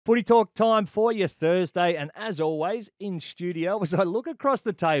Footy Talk time for you Thursday, and as always, in studio, as I look across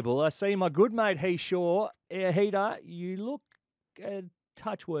the table, I see my good mate Heath Shaw. Heater, you look a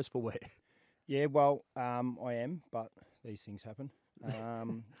touch worse for wear. Yeah, well, I am, but these things happen.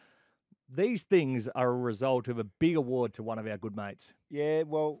 These things are a result of a big award to one of our good mates. Yeah,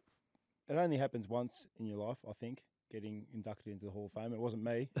 well, it only happens once in your life, I think, getting inducted into the Hall of Fame. It wasn't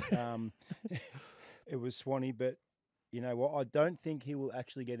me. It was Swanee, but you know what? I don't think he will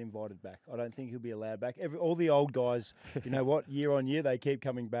actually get invited back. I don't think he'll be allowed back. All the old guys, you know what? Year on year, they keep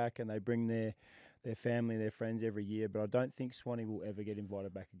coming back and they bring their family, their friends every year. But I don't think Swanee will ever get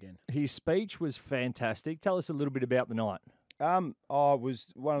invited back again. His speech was fantastic. Tell us a little bit about the night. It was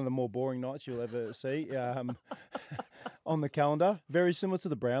one of the more boring nights you'll ever see on the calendar. Very similar to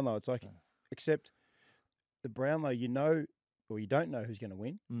the Brownlow. It's like, except the Brownlow, you know, or you don't know who's going to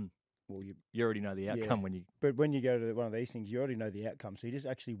win. Well, you already know the outcome when you. But when you go to one of these things, you already know the outcome. So you're just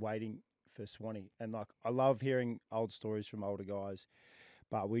actually waiting for Swanee. And like, I love hearing old stories from older guys,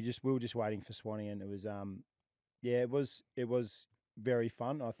 but we were just waiting for Swanee, and it was it was very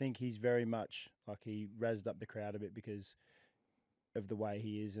fun. I think he's very much like he razzed up the crowd a bit because of the way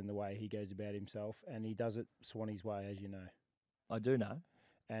he is and the way he goes about himself, and he does it Swanee's way, as you know. I do know,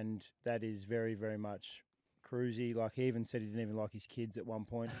 and that is very, very much cruisy. Like, he even said he didn't even like his kids at one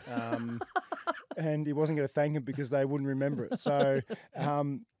point. And he wasn't going to thank them because they wouldn't remember it. So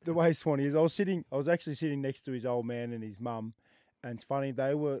the way Swanee is, I was actually sitting next to his old man and his mum, and it's funny,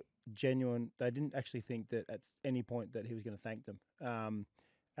 they were genuine. They didn't actually think that at any point that he was going to thank them.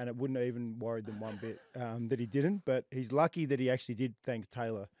 And it wouldn't have even worried them one bit that he didn't. But he's lucky that he actually did thank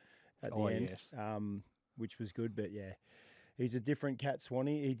Taylor at the end, yes. Which was good. But yeah, he's a different cat,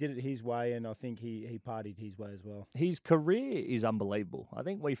 Swanee. He did it his way, and I think he partied his way as well. His career is unbelievable. I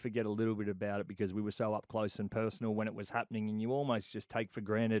think we forget a little bit about it because we were so up close and personal when it was happening, and you almost just take for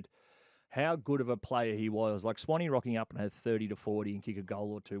granted how good of a player he was. Like, Swanee rocking up and had 30 to 40 and kick a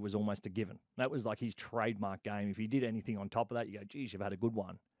goal or two was almost a given. That was like his trademark game. If he did anything on top of that, you go, geez, you've had a good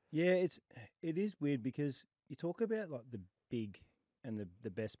one. Yeah, it is weird because you talk about like the big and the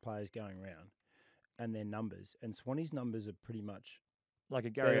best players going around and their numbers, and Swanee's numbers are pretty much like a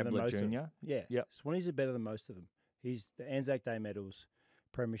Gary Ablett Jr. Yeah, yep. Swanee's are better than most of them. He's the Anzac Day medals,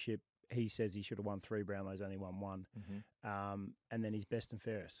 premiership. He says he should have won 3 Brownlows, only won 1. And then he's best and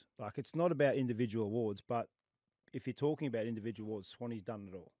fairest. Like, it's not about individual awards, but if you're talking about individual awards, Swanee's done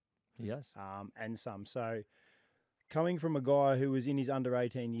it all. Yes. And some. So coming from a guy who was in his under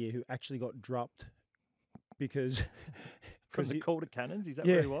 18 year who actually got dropped because from the Calder Cannons, is that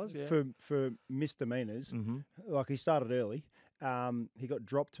where he was? Yeah. For misdemeanors. Like, he started early. He got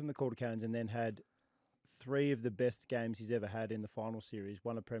dropped from the Calder Cannons and then had 3 of the best games he's ever had in the final series,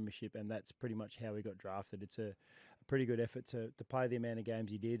 won a premiership, and that's pretty much how he got drafted. It's a pretty good effort to play the amount of games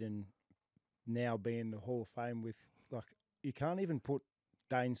he did, and now be in the Hall of Fame with, like, you can't even put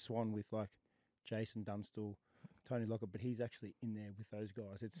Dane Swan with like Jason Dunstall, Tony Lockett, but he's actually in there with those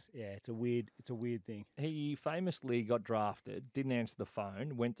guys. It's a weird thing. He famously got drafted, didn't answer the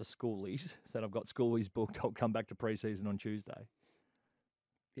phone, went to schoolies, said, I've got schoolies booked, I'll come back to pre-season on Tuesday.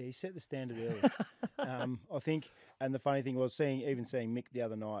 Yeah, he set the standard early. I think, and the funny thing was seeing Mick the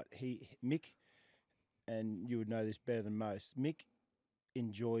other night. Mick, and you would know this better than most, Mick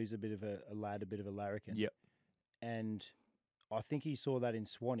enjoys a bit of a lad, a bit of a larrikin. Yep. And I think he saw that in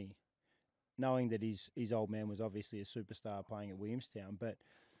Swanee, knowing that his old man was obviously a superstar playing at Williamstown. But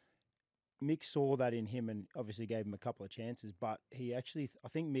Mick saw that in him and obviously gave him a couple of chances. But he actually, I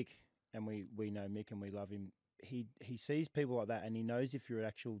think Mick, and we know Mick and we love him, he sees people like that and he knows if you're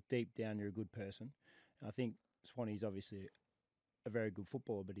deep down, you're a good person. And I think Swanee's obviously a very good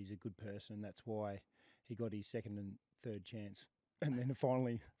footballer, but he's a good person. And that's why he got his second and third chance and then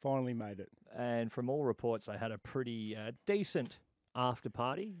finally made it. And from all reports, they had a pretty decent after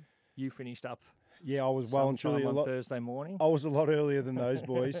party. You finished up. Yeah, I was well and truly on Thursday morning. I was a lot earlier than those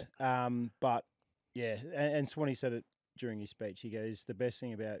boys. But yeah, and Swanee said it during his speech. He goes, the best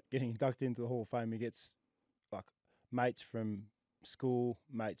thing about getting inducted into the Hall of Fame, he gets like mates from school,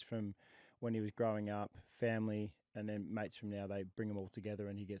 mates from when he was growing up, family, and then mates from now. They bring them all together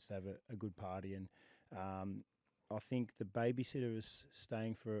and he gets to have a good party. And I think the babysitter was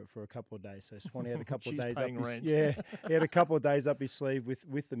staying for a couple of days. So Swanee had a couple of days up he had a couple of days up his sleeve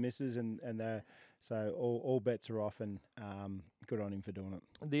with the missus and so all bets are off, and good on him for doing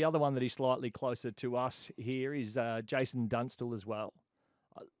it. The other one that is slightly closer to us here is Jason Dunstall as well.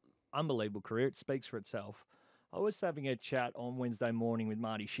 Unbelievable career. It speaks for itself. I was having a chat on Wednesday morning with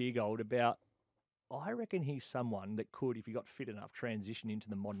Marty Sheargold about, I reckon he's someone that could, if he got fit enough, transition into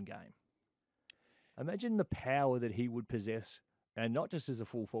the modern game. Imagine the power that he would possess And not just as a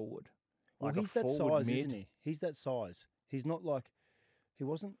full forward. Well, Like he's a that forward size, mid. isn't he? He's that size. He's not like he's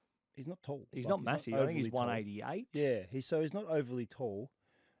not tall. He's Like, not massive. I think he's overly tall. 188. Yeah, he's not overly tall,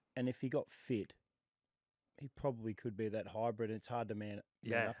 and if he got fit, he probably could be that hybrid. And it's hard to man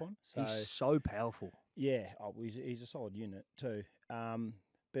up on. So He's so powerful. yeah, he's a solid unit too.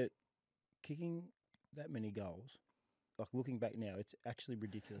 But kicking that many goals, like looking back now, it's actually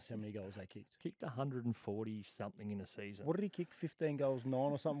ridiculous how many goals they kicked. Kicked 140 something in a season. What did he kick? 15 goals, 9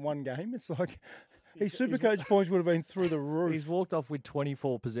 or something, one game? It's like his Supercoach points would have been through the roof. He's walked off with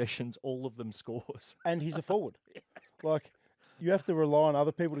 24 possessions, all of them scores. And he's a forward. Like, you have to rely on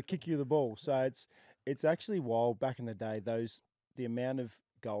other people to kick you the ball. So it's actually wild back in the day, the amount of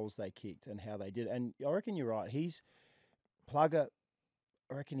goals they kicked and how they did. And I reckon you're right. He's Plugger.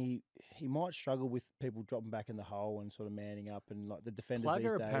 I reckon he might struggle with people dropping back in the hole and sort of manning up and like the defenders Plugger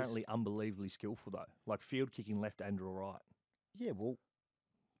these days. apparently unbelievably skillful though, like field kicking left and or right, Yeah, well,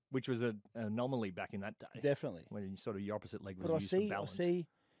 which was an anomaly back in that day. definitely. When sort of your opposite leg was But used for balance.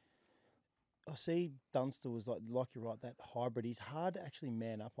 I see Dunster was like you're right, that hybrid. He's hard to actually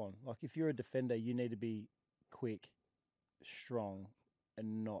man up on. Like if you're a defender, you need to be quick, strong,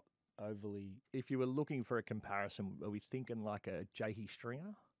 and not overly. If you were looking for a comparison, are we thinking like a J.H.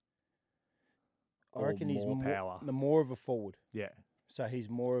 Stringer? I reckon he's more power. more of a forward. Yeah. So he's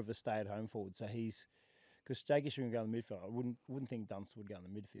more of a stay-at-home forward. So he's because Jagish would go in the midfield. I wouldn't think Dunster would go in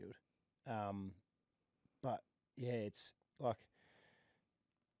the midfield. But yeah, it's like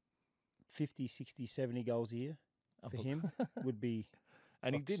 50, 60, 70 goals a year for him would be.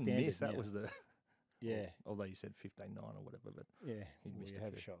 And like he didn't standard miss. That now. was the. Yeah. Although you said 15-9 or whatever, but Yeah, He missed you a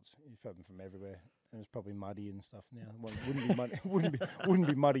have few. shots. He's probably from everywhere, and it's probably muddy and stuff now. Wouldn't be muddy. wouldn't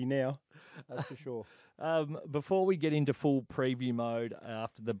be muddy now. That's for sure. Before we get into full preview mode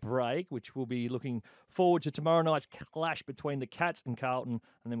after the break, which we'll be looking forward to tomorrow night's clash between the Cats and Carlton,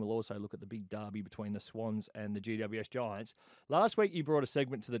 and then we'll also look at the big derby between the Swans and the GWS Giants. Last week you brought a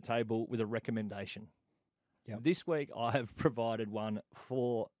segment to the table with a recommendation. Yep. This week I have provided one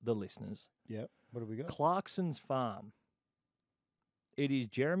for the listeners. Yep. What have we got? Clarkson's Farm. It is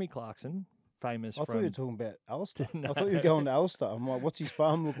Jeremy Clarkson, famous I from... thought you were talking about Alistair. No. I thought you were going to Alistair. I'm like, what's his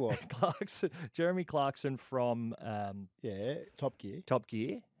farm look like? Jeremy Clarkson from Yeah, Top Gear. Top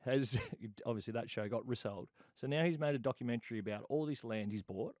Gear has obviously that show got resold. So now he's made a documentary about all this land he's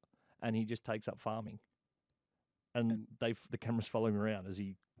bought, and he just takes up farming. And the cameras follow him around as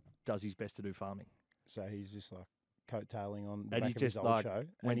he does his best to do farming. So he's just like coattailing on the And back he of his just, old like, show. went-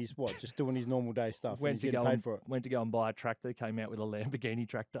 And he's what? Just doing his normal day stuff. And Went he's to getting go paid for it. went to go and buy a tractor. Came out with a Lamborghini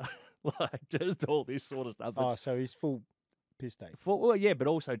tractor, like just all this sort of stuff. Oh, It's so he's full piss take. well, yeah, but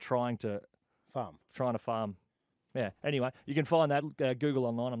also trying to Farm. farm. Yeah. Anyway, you can find that Google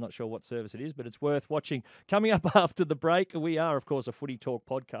online. I'm not sure what service it is, but it's worth watching. Coming up after the break, we are, of course, a Footy Talk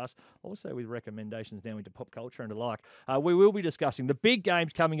podcast, also with recommendations now into pop culture and the like. We will be discussing the big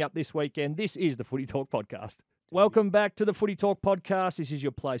games coming up this weekend. This is the Footy Talk podcast. Welcome back to the Footy Talk podcast. This is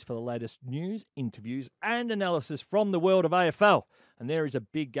your place for the latest news, interviews, and analysis from the world of AFL. And there is a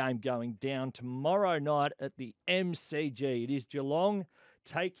big game going down tomorrow night at the MCG. It is Geelong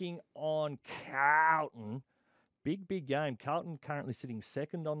taking on Carlton. Big game. Carlton currently sitting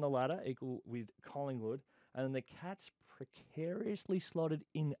second on the ladder, equal with Collingwood. And then the Cats precariously slotted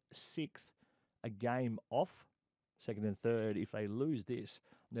in sixth, a game off, second and third. If they lose this,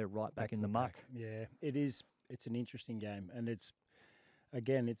 they're right back in the muck. Yeah, it is. It's an interesting game. And it's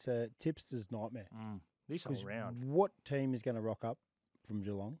a tipster's nightmare. This whole 'Cause round. what team is going to rock up from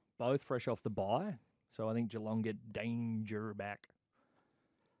Geelong? Both fresh off the bye. So I think Geelong get danger back.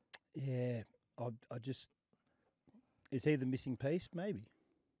 Yeah, I just... Is he the missing piece? Maybe.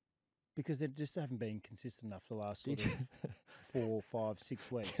 Because they just haven't been consistent enough the last sort of 4, 5, 6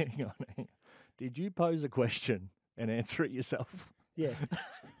 weeks. Hang on. Did you pose a question and answer it yourself? Yeah.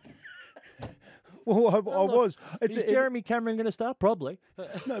 Well, I was. Is Jeremy Cameron going to start? Probably.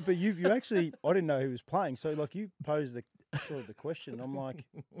 No, but you actually... I didn't know he was playing. So, like, you posed the question. I'm like,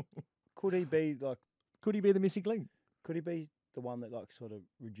 could he be, like... Could he be the missing link? Could he be the one that, like, sort of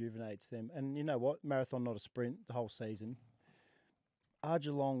rejuvenates them? And you know what? Marathon, not a sprint, the whole season. Are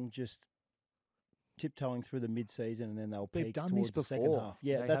Geelong just tiptoeing through the mid-season and then they'll They've peak done towards this the second before. half?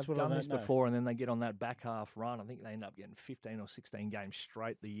 Yeah, They that's have what I done don't this know. before, and then they get on that back half run. I think they end up getting 15 or 16 games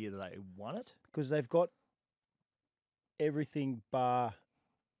straight the year that they won it. Because they've got everything bar,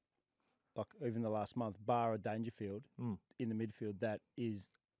 like even the last month, bar a Dangerfield in the midfield that is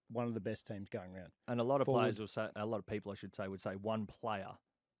one of the best teams going around. And a lot of Forward. players will say, a lot of people, I should say, would say one player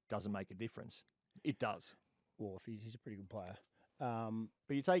doesn't make a difference. It does. Well, if he's a pretty good player.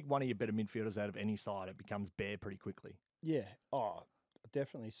 But you take one of your better midfielders out of any side, it becomes bare pretty quickly. Yeah. Oh,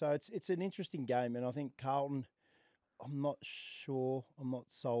 definitely. So it's an interesting game, and I think Carlton. I'm not sure. I'm not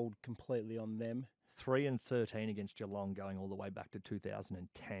sold completely on them. 3-13 against Geelong, going all the way back to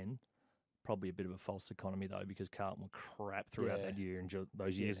 2010. Probably a bit of a false economy though, because Carlton were crap throughout that year, and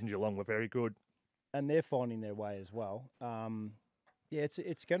those years in Geelong were very good. And they're finding their way as well. Yeah,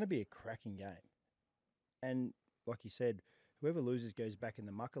 it's going to be a cracking game. And like you said, whoever loses goes back in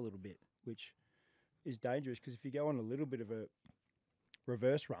the muck a little bit, which is dangerous because if you go on a little bit of a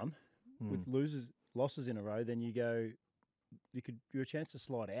reverse run with losses in a row, then you're a chance to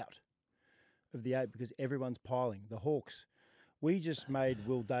slide out of the 8 because everyone's piling. The Hawks. We just made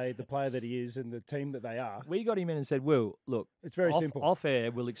Will Day the player that he is and the team that they are. We got him in and said, Will, look, it's very simple. Off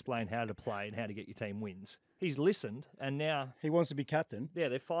air, we'll explain how to play and how to get your team wins. He's listened, and now he wants to be captain. Yeah,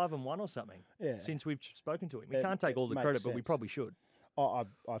 they're 5-1 or something. Yeah. Since we've spoken to him, we can't take all the credit, but we probably should. I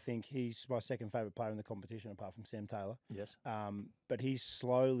think he's my second favourite player in the competition, apart from Sam Taylor. Yes. But he's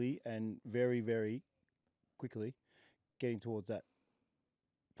slowly and very, very quickly getting towards that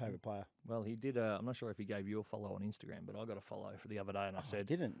favourite player. Well, he did. I'm not sure if he gave you a follow on Instagram, but I got a follow for the other day, and I said,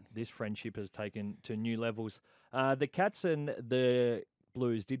 this friendship has taken to new levels. The Cats and the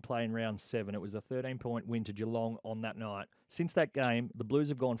Blues did play in round 7. It was a 13-point win to Geelong on that night. Since that game, the Blues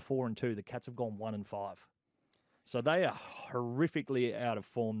have gone 4-2. The Cats have gone 1-5. So they are horrifically out of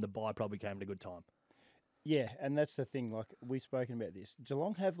form. The bye probably came at a good time. Yeah, and that's the thing. Like, we've spoken about this.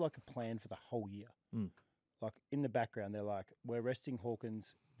 Geelong have like a plan for the whole year. Like, in the background, they're like, we're resting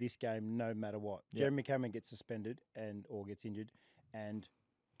Hawkins this game no matter what. Jeremy Cameron gets suspended or gets injured and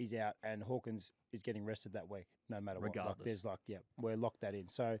he's out, and Hawkins is getting rested that week no matter what. Like, there's we're locked that in.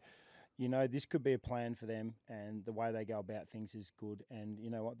 So, this could be a plan for them, and the way they go about things is good. And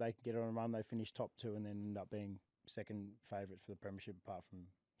you know what? They can get on a run. They finish top 2 and then end up being second favourite for the premiership apart from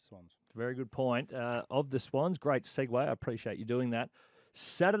Swans. Very good point. Of the Swans, great segue. I appreciate you doing that.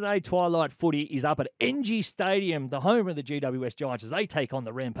 Saturday Twilight Footy is up at ENGIE Stadium, the home of the GWS Giants, as they take on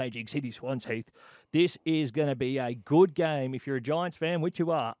the rampaging City Swans, Heath. This is going to be a good game. If you're a Giants fan, which you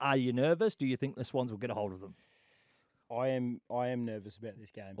are you nervous? Do you think the Swans will get a hold of them? I am nervous about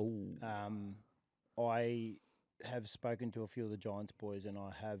this game. I have spoken to a few of the Giants boys, and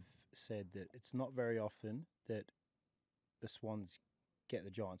I have said that it's not very often that the Swans get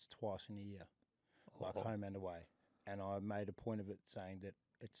the Giants twice in a year, like home and away. And I made a point of it saying that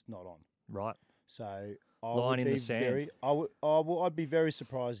it's not on. Right. So line in the sand. I'd be very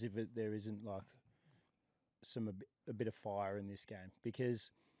surprised if there isn't like a bit of fire in this game,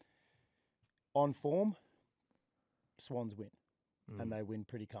 because on form, Swans win, and they win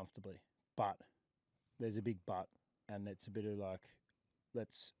pretty comfortably. But there's a big but, and it's a bit of like,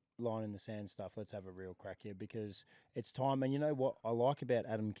 let's line in the sand stuff. Let's have a real crack here because it's time. And you know what I like about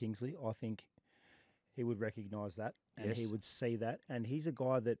Adam Kingsley? I think he would recognise that, and he would see that. And he's a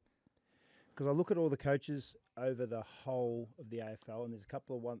guy that, because I look at all the coaches over the whole of the AFL, and there's a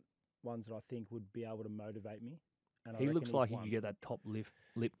couple of ones that I think would be able to motivate me. And he looks like he could get that top lip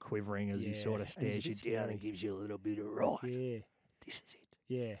quivering as he sort of stares you down and gives you a little bit of Yeah. This is it.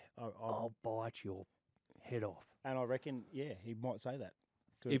 Yeah. I'll bite your head off. And I reckon, he might say that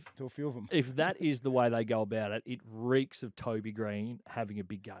to a few of them. If that is the way they go about it, it reeks of Toby Green having a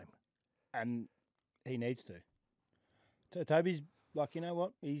big game. And he needs to. Toby's like, you know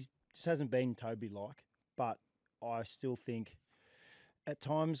what? He just hasn't been Toby-like. But I still think at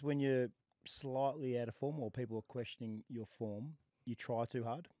times when you're slightly out of form or people are questioning your form, you try too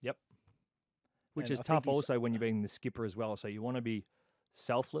hard. Yep. Which is tough also when you're being the skipper as well. So you want to be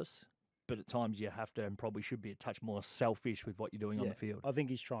selfless, but at times you have to and probably should be a touch more selfish with what you're doing on the field. I think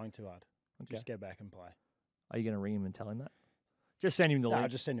he's trying too hard. Okay. Just go back and play. Are you going to ring him and tell him that? Just send him the link.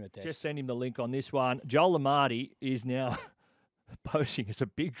 Just send him a text. Just send him the link on this one. Joel Amartey is now posing as a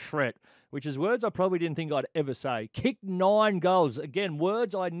big threat, which is words I probably didn't think I'd ever say. Kicked 9 goals. Again,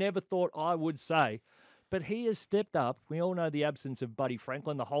 words I never thought I would say. But he has stepped up. We all know the absence of Buddy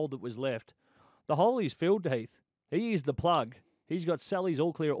Franklin, the hole that was left. The hole is filled, Heath. He is the plug. He's got Sally's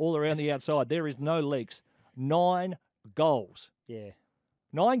all clear all around the outside. There is no leaks. 9 goals. Yeah.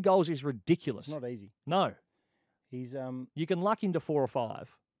 9 goals is ridiculous. It's not easy. No. He's You can luck into 4 or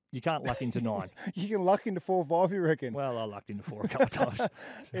 5. You can't luck into 9. You can luck into 4 or 5, you reckon? Well, I lucked into 4 a couple of times.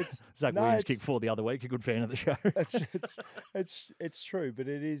 Zach Williams kicked 4 the other week. A good fan of the show. It's true, but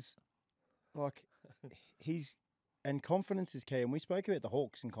it is like and confidence is key. And we spoke about the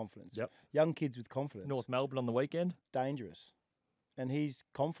Hawks and confidence. Yep. Young kids with confidence. North Melbourne on the weekend. Dangerous. And he's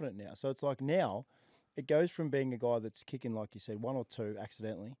confident now. So it's like now it goes from being a guy that's kicking, like you said, 1 or 2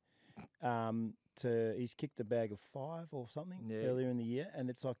 accidentally, to he's kicked a bag of 5 or something earlier in the year, and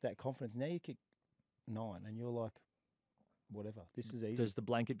it's like that confidence. Now you kick 9, and you're like, whatever. This is easy. Does the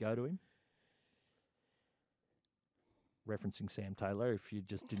blanket go to him? Referencing Sam Taylor, if you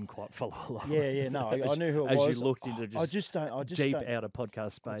just didn't quite follow along. Yeah. No, I knew who it as was. you looked into I just don't. deep out of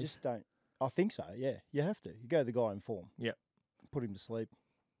podcast space. I just don't. I think so. Yeah, you have to. You go the guy in form. Yep. Put him to sleep.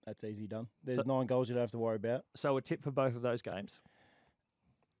 That's easy done. There's 9 goals you don't have to worry about. So a tip for both of those games.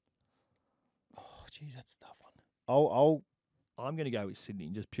 Oh, geez, that's a tough one. I'm going to go with Sydney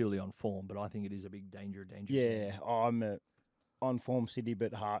just purely on form, but I think it is a big danger. Yeah, I'm on form Sydney,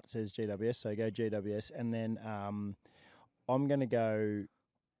 but heart says GWS, so go GWS. And then I'm going to go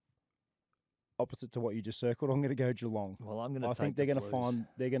opposite to what you just circled. I'm going to go Geelong. Well, I'm going to. I think they're going to find.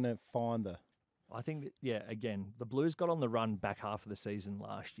 They're going to find the. I think that, yeah. Again, the Blues got on the run back half of the season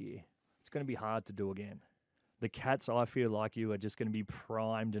last year. It's going to be hard to do again. The Cats, I feel like you are just going to be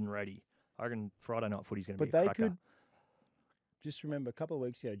primed and ready. I reckon Friday night footy's going to be a cracker. But they could. Just remember, a couple of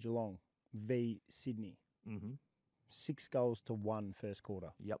weeks ago, Geelong v Sydney. 6 goals to 1 first quarter.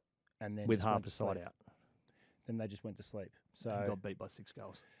 Yep. And then with half the side out. Then they just went to sleep. So and got beat by 6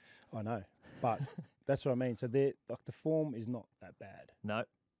 goals. I know, but that's what I mean. So the form is not that bad. No,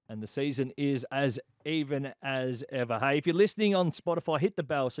 and the season is as even as ever. Hey, if you're listening on Spotify, hit the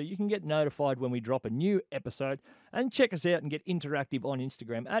bell so you can get notified when we drop a new episode, and check us out and get interactive on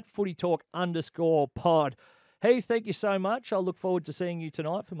Instagram at @footytalk_pod. Hey, thank you so much. I'll look forward to seeing you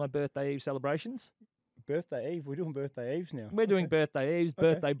tonight for my birthday eve celebrations. Birthday eve? We're doing birthday eves now. We're doing birthday eves,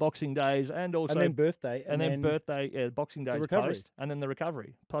 birthday Boxing Days, and also... And then birthday. And then birthday, Boxing Days post, and then the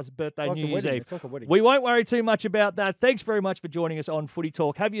recovery, plus birthday, like New Year's Eve. It's like a wedding. We won't worry too much about that. Thanks very much for joining us on Footy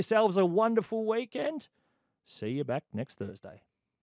Talk. Have yourselves a wonderful weekend. See you back next Thursday.